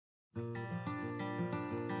Today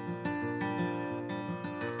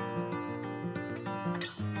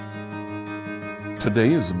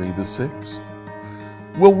is May the 6th.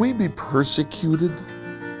 Will we be persecuted?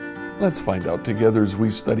 Let's find out together as we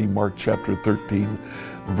study Mark chapter 13,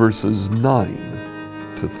 verses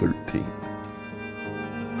 9 to 13.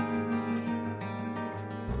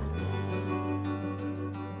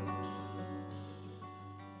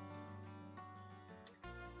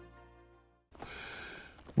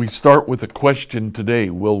 We start with a question today: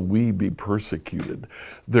 will we be persecuted?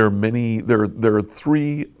 There are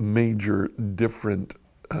three major different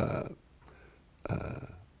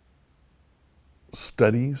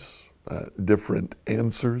studies, different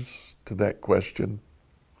answers to that question.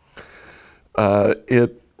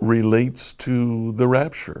 It relates to the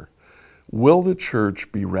rapture. Will the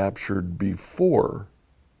church be raptured before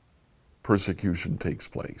persecution takes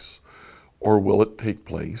place, or will it take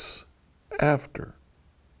place after?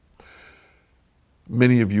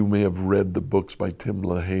 Many of you may have read the books by Tim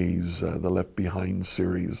LaHaye's, the Left Behind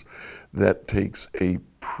series, that takes a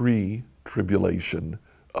pre-tribulation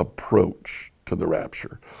approach to the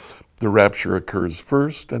rapture. The rapture occurs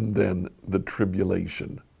first, and then the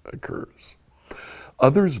tribulation occurs.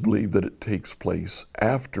 Others believe that it takes place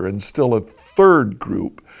after, and still a third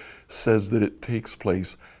group says that it takes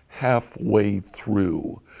place halfway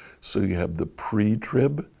through. So you have the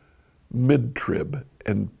pre-trib, mid-trib,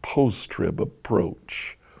 and post-trib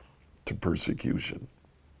approach to persecution.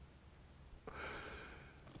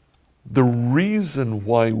 The reason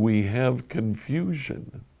why we have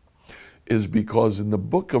confusion is because in the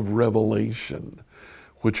book of Revelation,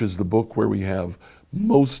 which is the book where we have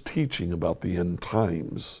most teaching about the end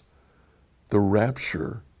times, the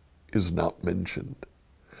rapture is not mentioned.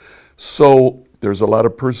 So there's a lot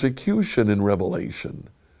of persecution in Revelation,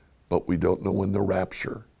 but we don't know when the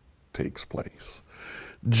rapture takes place.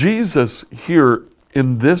 Jesus here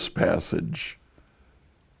in this passage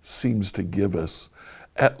seems to give us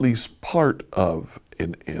at least part of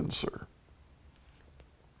an answer.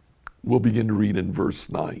 We'll begin to read in verse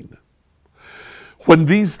 9. When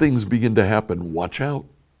these things begin to happen, watch out.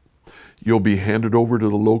 You'll be handed over to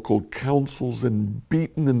the local councils and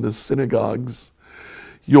beaten in the synagogues.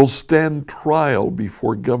 You'll stand trial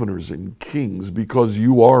before governors and kings because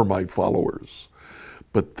you are my followers.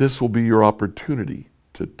 But this will be your opportunity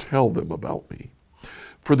to tell them about me.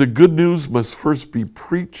 For the good news must first be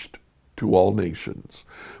preached to all nations.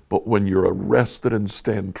 But when you're arrested and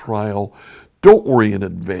stand trial, don't worry in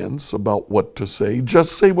advance about what to say.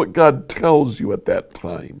 Just say what God tells you at that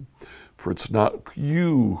time. For it's not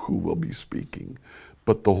you who will be speaking,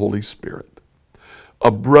 but the Holy Spirit.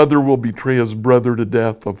 A brother will betray his brother to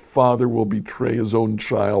death. A father will betray his own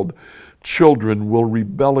child. Children will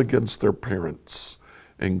rebel against their parents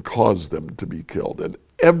and cause them to be killed. And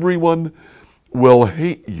everyone will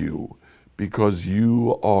hate you because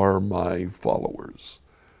you are my followers.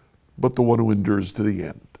 But the one who endures to the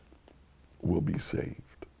end will be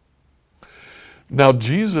saved. Now,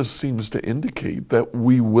 Jesus seems to indicate that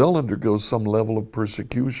we will undergo some level of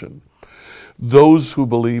persecution. Those who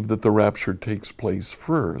believe that the rapture takes place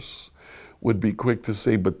first would be quick to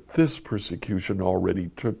say, but this persecution already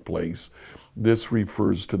took place. This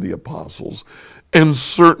refers to the apostles. And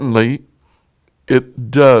certainly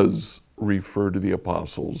it does refer to the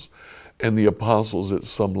apostles, and the apostles at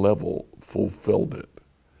some level fulfilled it.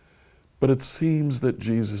 But it seems that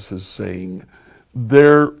Jesus is saying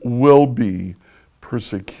there will be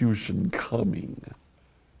persecution coming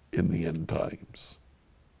in the end times.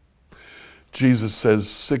 Jesus says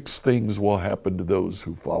 6 things will happen to those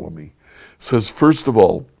who follow me. He says, first of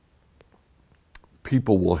all,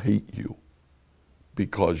 people will hate you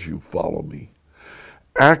because you follow me.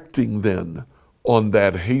 Acting then on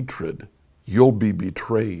that hatred, you'll be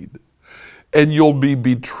betrayed. And you'll be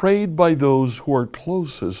betrayed by those who are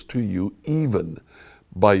closest to you, even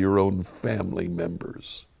by your own family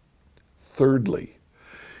members. Thirdly,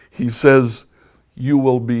 he says you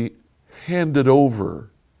will be handed over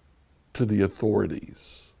to the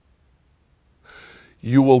authorities.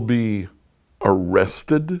 You will be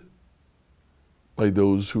arrested by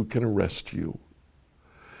those who can arrest you.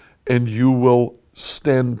 And you will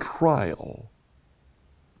stand trial.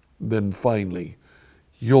 Then finally,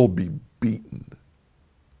 you'll be beaten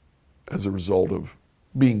as a result of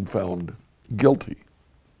being found guilty.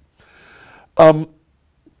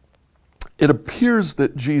 It appears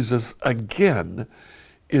that Jesus again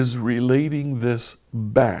is relating this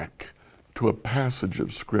back to a passage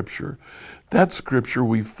of Scripture. That Scripture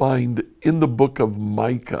we find in the book of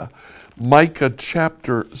Micah. Micah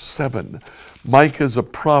chapter 7. Micah is a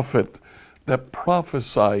prophet that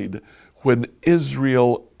prophesied when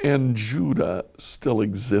Israel and Judah still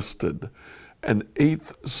existed, an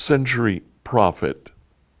 8th century prophet.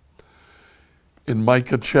 In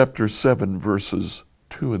Micah chapter 7, verses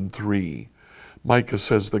 2 and 3, Micah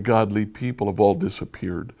says, the godly people have all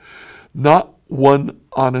disappeared. Not one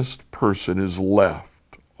honest person is left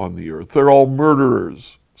on the earth. They're all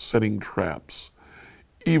murderers, setting traps,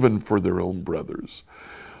 even for their own brothers.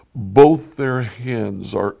 Both their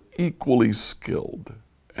hands are equally skilled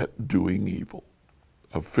at doing evil.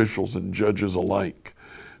 Officials and judges alike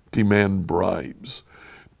demand bribes.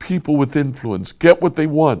 People with influence get what they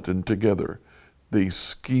want, and together they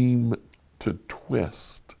scheme to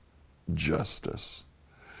twist justice.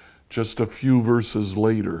 Just a few verses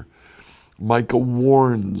later, Micah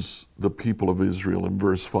warns the people of Israel in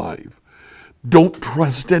verse 5. Don't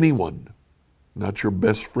trust anyone, not your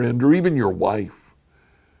best friend or even your wife.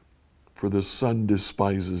 For the son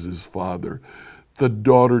despises his father, the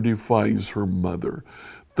daughter defies her mother,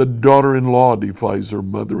 the daughter-in-law defies her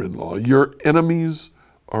mother-in-law. Your enemies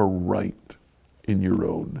are right in your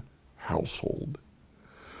own household.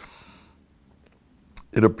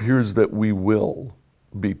 It appears that we will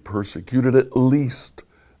be persecuted, at least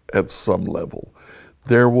at some level.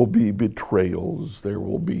 There will be betrayals, there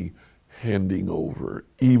will be handing over,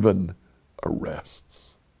 even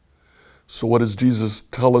arrests. So what does Jesus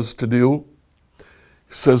tell us to do? He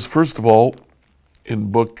says, first of all,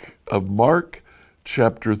 in book of Mark,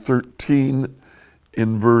 chapter 13,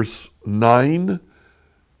 in verse 9,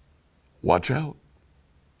 watch out.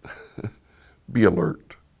 Be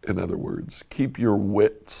alert, in other words. Keep your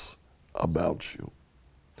wits about you.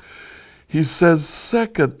 He says,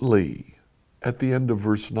 secondly, at the end of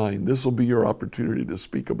verse 9, this will be your opportunity to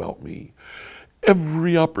speak about me.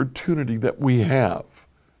 Every opportunity that we have,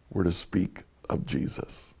 we're to speak of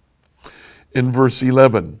Jesus. In verse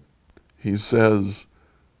 11, he says,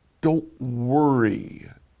 don't worry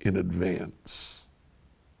in advance.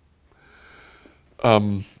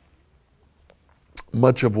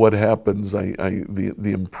 Much of what happens,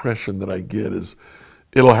 the impression that I get is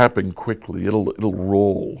it'll happen quickly. It'll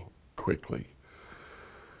roll quickly.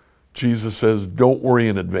 Jesus says, don't worry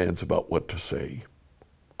in advance about what to say.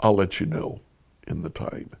 I'll let you know in the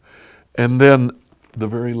time. And then the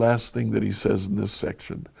very last thing that he says in this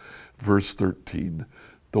section, verse 13,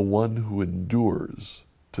 the one who endures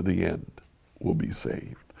to the end will be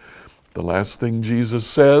saved. The last thing Jesus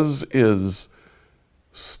says is,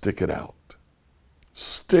 stick it out.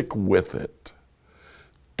 Stick with it.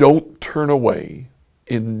 Don't turn away.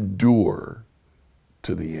 Endure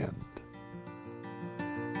to the end.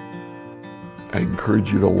 I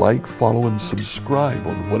encourage you to like, follow, and subscribe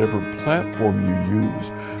on whatever platform you use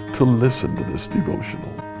to listen to this devotional.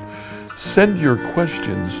 Send your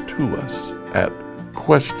questions to us at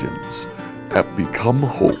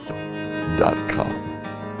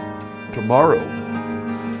questions@becomehope.com. Tomorrow,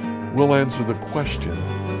 we'll answer the question,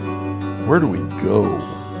 where do we go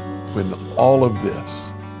when all of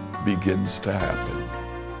this begins to happen?